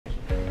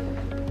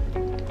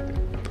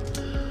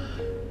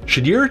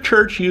Should your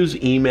church use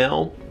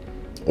email,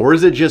 or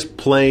is it just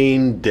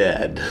plain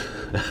dead?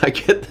 I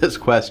get this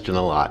question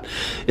a lot.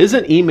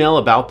 Isn't email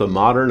about the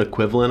modern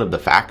equivalent of the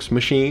fax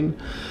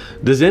machine?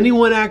 Does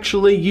anyone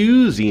actually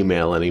use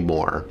email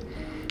anymore?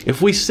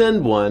 If we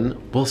send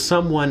one, will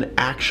someone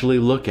actually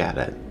look at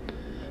it?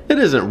 It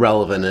isn't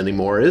relevant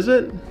anymore, is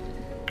it?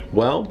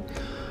 Well,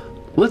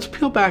 let's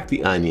peel back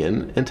the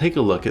onion and take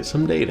a look at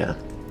some data.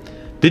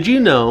 Did you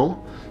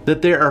know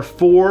that there are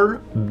 4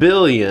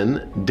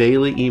 billion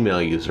daily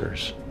email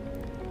users?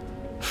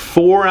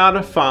 4 out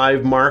of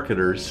 5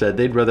 marketers said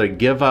they'd rather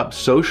give up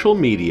social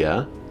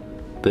media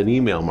than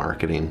email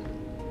marketing.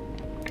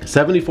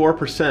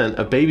 74%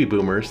 of baby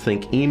boomers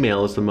think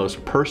email is the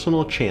most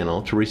personal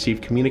channel to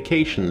receive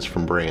communications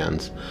from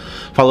brands,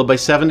 followed by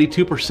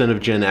 72% of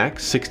Gen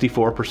X,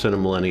 64% of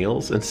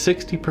millennials, and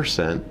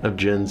 60% of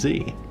Gen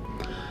Z.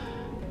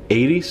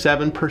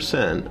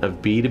 87%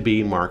 of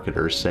B2B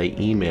marketers say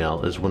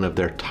email is one of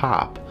their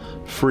top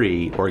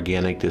free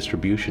organic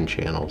distribution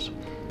channels.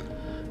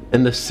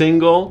 And the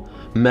single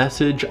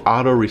message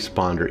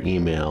autoresponder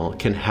email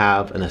can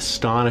have an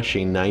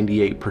astonishing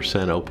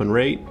 98% open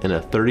rate and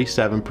a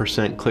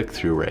 37%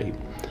 click-through rate.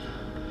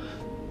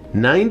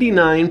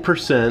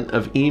 99%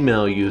 of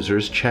email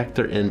users check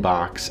their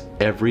inbox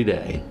every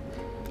day,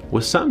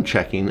 with some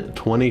checking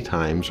 20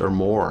 times or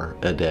more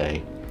a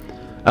day.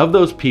 Of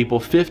those people,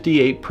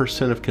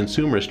 58% of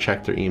consumers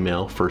check their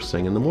email first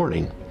thing in the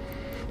morning.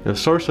 The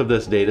source of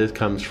this data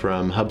comes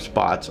from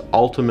HubSpot's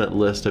Ultimate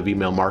List of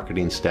Email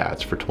Marketing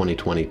Stats for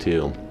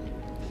 2022.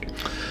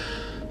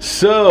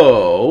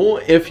 So,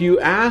 if you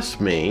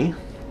ask me,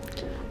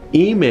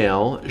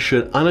 email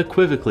should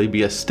unequivocally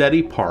be a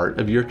steady part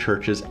of your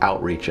church's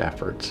outreach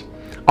efforts.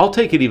 I'll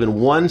take it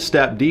even one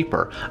step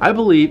deeper. I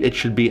believe it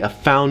should be a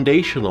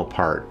foundational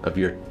part of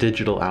your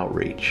digital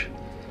outreach.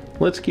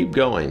 Let's keep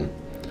going.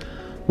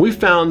 We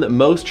found that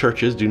most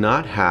churches do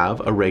not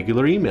have a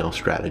regular email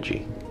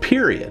strategy,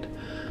 period.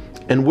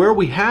 And where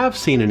we have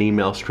seen an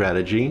email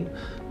strategy,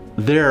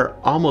 they're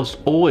almost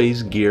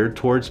always geared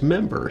towards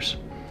members.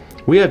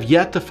 We have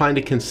yet to find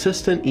a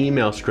consistent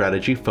email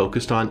strategy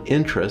focused on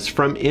interests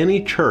from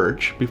any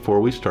church before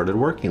we started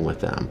working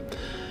with them.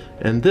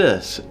 And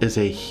this is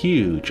a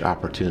huge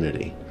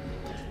opportunity.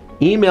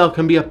 Email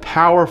can be a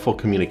powerful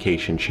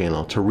communication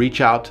channel to reach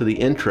out to the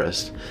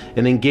interests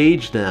and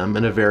engage them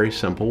in a very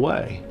simple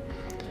way.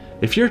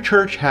 If your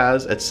church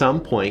has at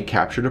some point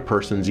captured a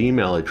person's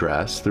email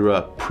address through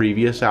a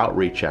previous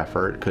outreach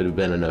effort, could have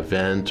been an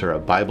event or a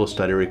Bible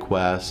study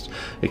request,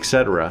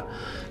 etc.,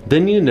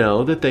 then you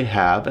know that they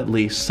have at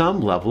least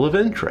some level of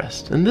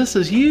interest. And this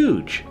is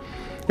huge.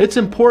 It's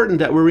important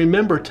that we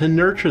remember to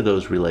nurture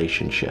those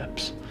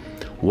relationships.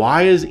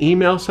 Why is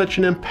email such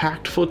an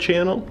impactful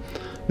channel?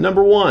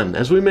 Number one,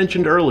 as we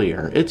mentioned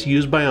earlier, it's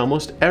used by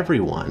almost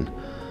everyone.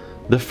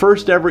 The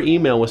first ever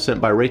email was sent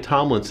by Ray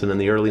Tomlinson in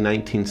the early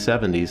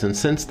 1970s, and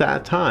since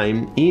that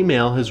time,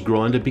 email has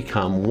grown to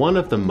become one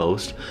of the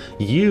most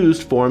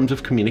used forms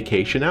of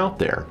communication out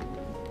there.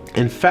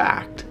 In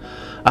fact,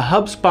 a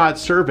HubSpot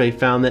survey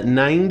found that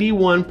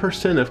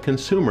 91% of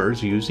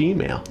consumers use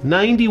email.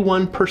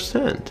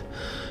 91%.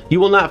 You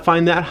will not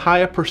find that high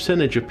a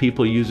percentage of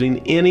people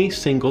using any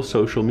single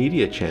social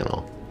media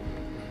channel.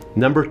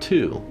 Number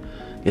two,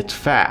 it's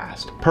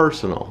fast,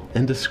 personal,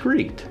 and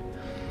discreet.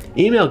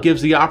 Email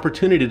gives the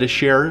opportunity to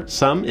share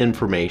some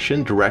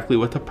information directly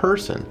with a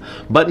person,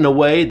 but in a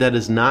way that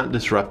is not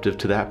disruptive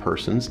to that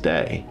person's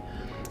day.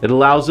 It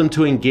allows them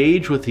to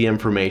engage with the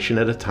information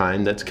at a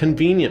time that's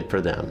convenient for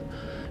them.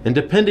 And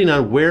depending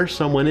on where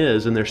someone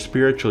is in their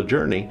spiritual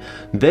journey,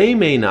 they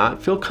may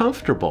not feel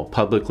comfortable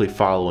publicly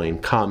following,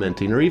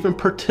 commenting, or even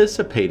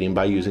participating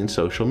by using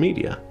social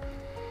media.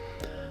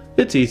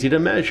 It's easy to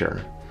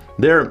measure.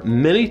 There are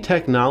many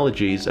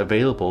technologies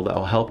available that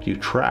will help you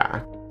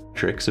track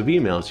metrics of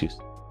emails used.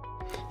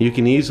 You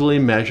can easily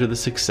measure the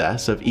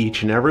success of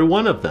each and every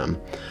one of them.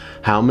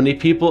 How many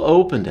people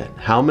opened it,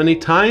 how many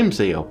times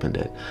they opened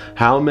it,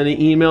 how many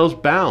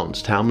emails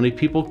bounced, how many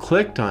people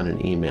clicked on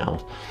an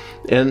email.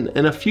 And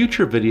in a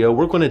future video,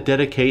 we're going to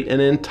dedicate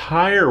an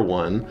entire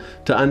one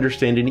to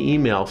understanding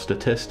email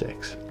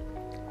statistics.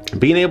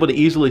 Being able to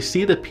easily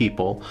see the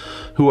people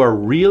who are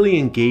really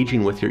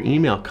engaging with your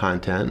email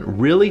content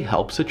really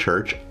helps a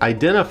church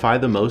identify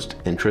the most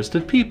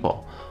interested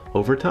people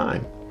over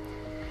time.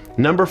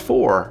 Number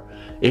four,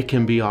 it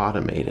can be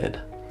automated.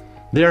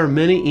 There are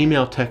many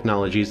email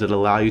technologies that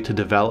allow you to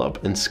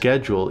develop and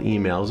schedule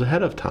emails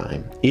ahead of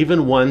time,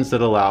 even ones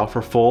that allow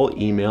for full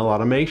email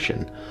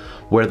automation,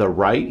 where the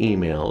right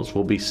emails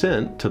will be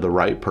sent to the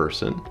right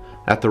person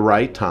at the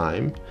right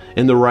time,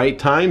 in the right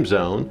time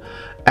zone,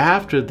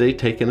 after they've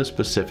taken a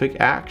specific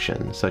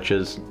action, such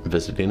as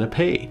visiting a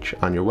page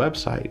on your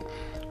website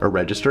or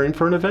registering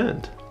for an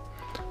event.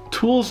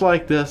 Tools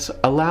like this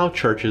allow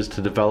churches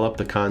to develop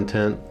the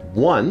content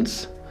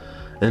once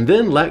and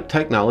then let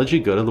technology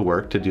go to the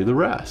work to do the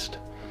rest.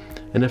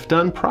 And if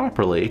done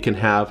properly, it can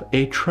have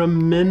a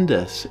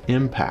tremendous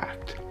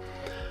impact.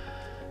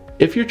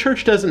 If your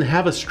church doesn't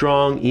have a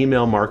strong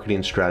email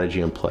marketing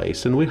strategy in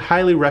place, then we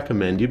highly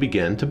recommend you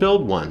begin to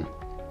build one.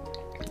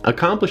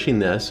 Accomplishing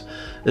this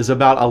is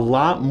about a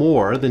lot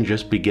more than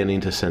just beginning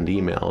to send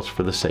emails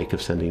for the sake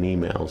of sending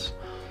emails.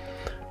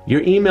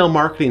 Your email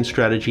marketing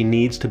strategy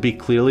needs to be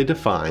clearly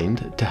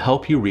defined to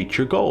help you reach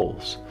your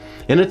goals.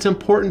 And it's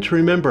important to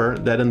remember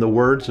that, in the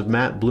words of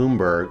Matt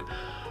Bloomberg,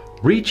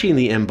 reaching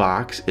the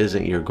inbox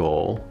isn't your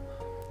goal,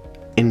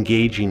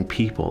 engaging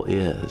people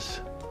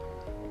is.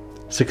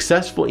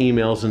 Successful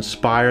emails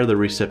inspire the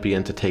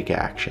recipient to take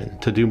action,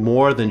 to do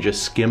more than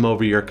just skim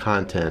over your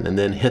content and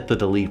then hit the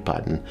delete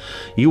button.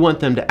 You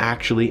want them to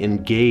actually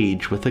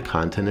engage with the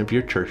content of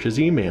your church's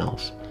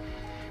emails.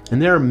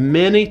 And there are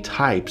many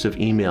types of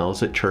emails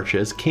that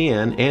churches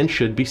can and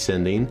should be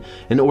sending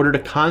in order to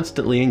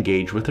constantly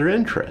engage with their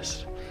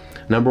interests.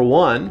 Number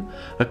one,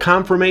 a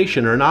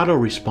confirmation or an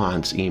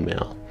auto-response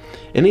email.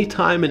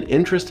 Anytime an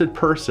interested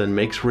person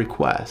makes a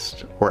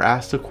request or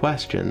asks a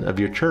question of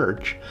your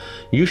church,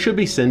 you should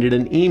be sending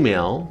an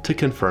email to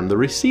confirm the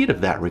receipt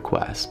of that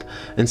request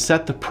and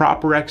set the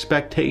proper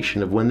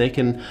expectation of when they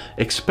can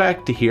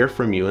expect to hear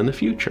from you in the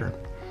future.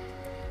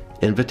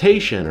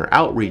 Invitation or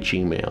outreach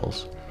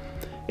emails.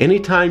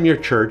 Anytime your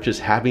church is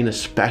having a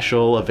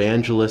special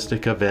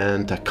evangelistic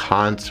event, a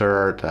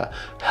concert, a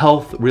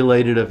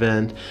health-related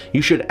event,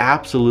 you should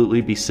absolutely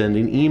be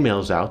sending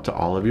emails out to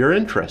all of your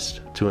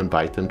interests to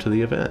invite them to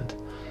the event.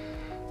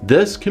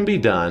 This can be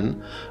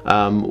done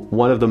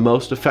one of the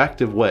most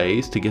effective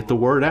ways to get the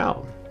word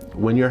out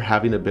when you're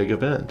having a big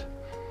event.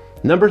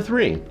 Number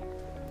three,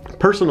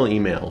 personal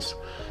emails.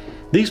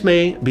 These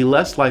may be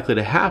less likely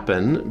to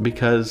happen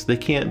because they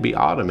can't be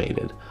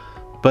automated,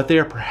 but they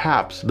are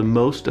perhaps the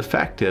most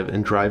effective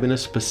in driving a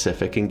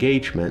specific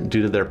engagement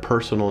due to their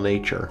personal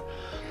nature.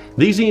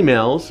 These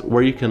emails,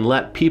 where you can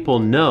let people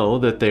know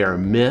that they are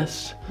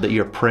missed, that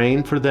you're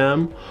praying for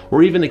them,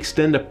 or even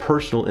extend a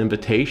personal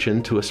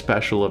invitation to a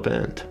special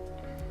event.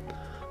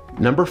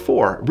 Number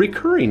four,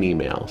 recurring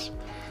emails.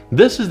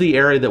 This is the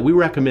area that we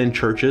recommend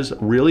churches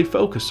really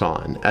focus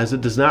on, as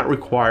it does not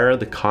require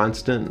the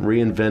constant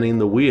reinventing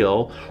the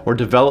wheel or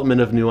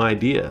development of new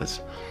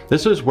ideas.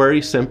 This is where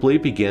you simply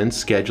begin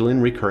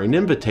scheduling recurring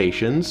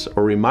invitations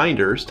or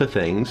reminders to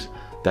things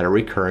that are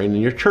recurring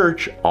in your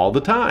church all the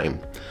time.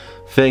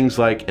 Things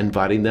like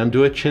inviting them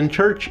to attend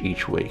church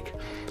each week,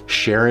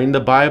 sharing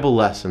the Bible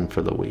lesson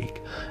for the week,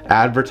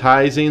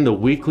 advertising the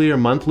weekly or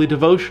monthly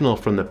devotional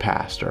from the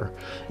pastor,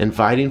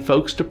 inviting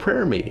folks to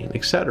prayer meeting,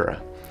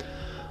 etc.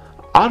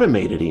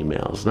 Automated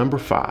emails, number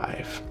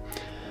five.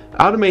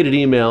 Automated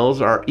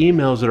emails are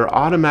emails that are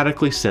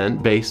automatically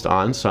sent based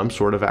on some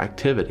sort of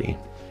activity.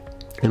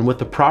 And with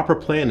the proper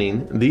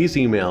planning, these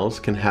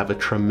emails can have a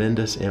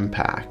tremendous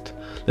impact.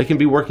 They can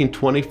be working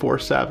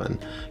 24/7,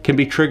 can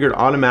be triggered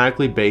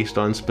automatically based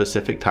on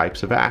specific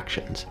types of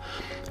actions.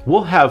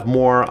 We'll have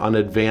more on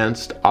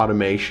advanced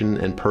automation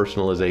and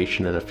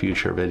personalization in a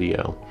future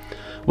video.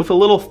 With a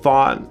little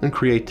thought and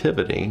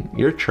creativity,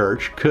 your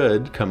church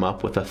could come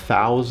up with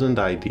 1,000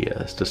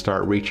 ideas to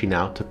start reaching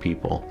out to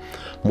people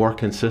more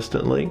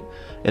consistently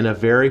in a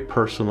very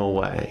personal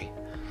way.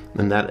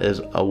 And that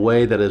is a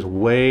way that is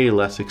way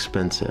less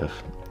expensive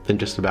than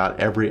just about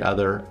every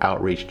other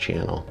outreach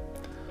channel.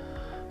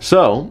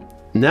 So,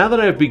 now that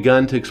I've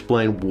begun to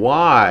explain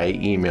why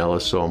email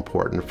is so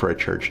important for a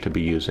church to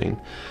be using,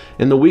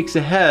 in the weeks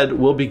ahead,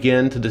 we'll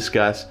begin to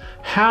discuss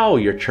how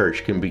your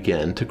church can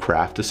begin to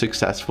craft a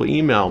successful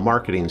email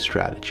marketing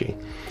strategy.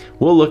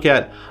 We'll look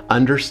at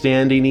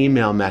understanding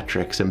email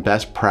metrics and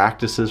best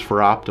practices for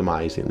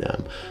optimizing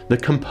them, the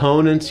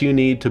components you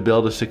need to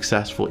build a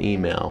successful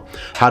email,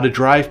 how to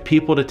drive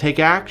people to take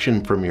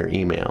action from your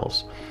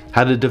emails,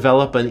 how to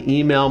develop an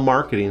email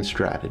marketing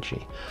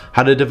strategy,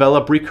 how to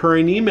develop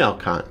recurring email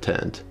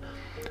content,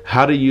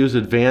 how to use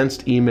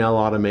advanced email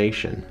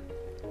automation.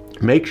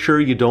 Make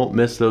sure you don't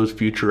miss those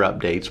future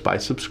updates by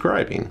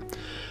subscribing.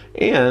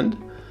 And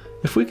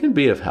if we can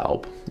be of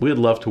help, we'd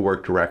love to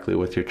work directly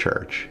with your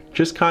church.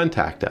 Just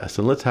contact us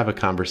and let's have a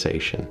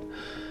conversation.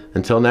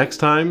 Until next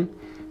time,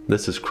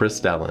 this is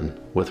Chris Dellin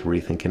with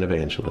Rethinking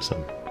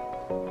Evangelism.